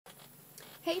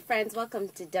Hey friends, welcome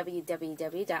to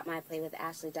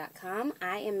www.myplaywithashley.com.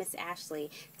 I am Miss Ashley.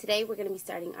 Today we're going to be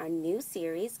starting our new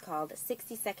series called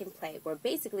 60 Second Play, where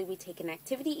basically we take an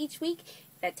activity each week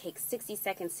that takes 60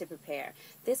 seconds to prepare.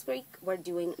 This week we're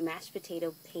doing mashed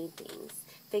potato paintings,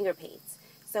 finger paints.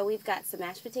 So we've got some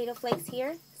mashed potato flakes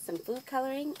here, some food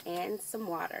coloring, and some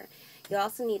water. You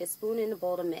also need a spoon and a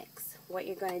bowl to mix. What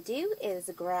you're going to do is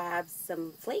grab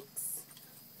some flakes,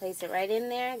 place it right in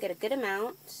there, get a good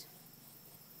amount.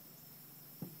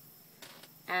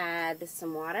 Add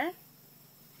some water.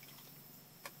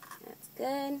 That's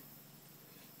good.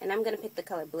 And I'm going to pick the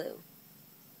color blue.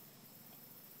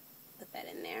 Put that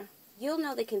in there. You'll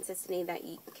know the consistency that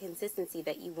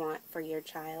you want for your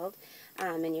child.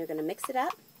 And you're going to mix it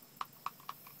up.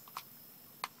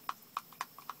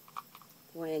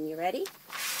 When you're ready,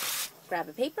 grab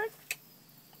a paper,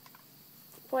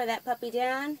 pour that puppy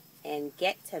down, and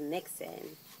get to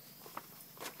mixing.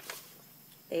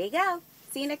 There you go.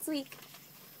 See you next week.